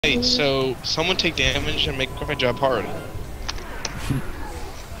Hey, so someone take damage and make my job hard.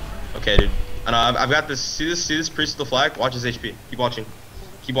 Okay, dude. I know, I've got this. See this priest with the flag? Watch his HP. Keep watching.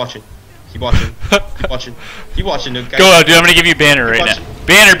 Keep watching. Keep watching. Keep watching. Keep watching, dude. Go out, dude. I'm gonna give you banner right now.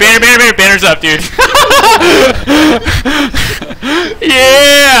 Banner. Banner's up, dude.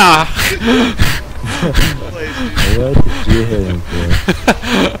 Yeah! What did you hit him for?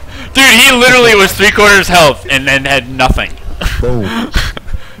 Dude, he literally was 3/4 health and then had nothing. Boom.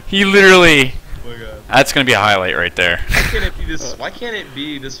 He literally. Oh my god. That's gonna be a highlight right there. Why can't it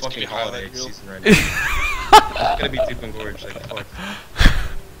be this fucking holiday season right now? It's gonna be too engorged, like fuck.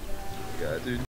 God, dude.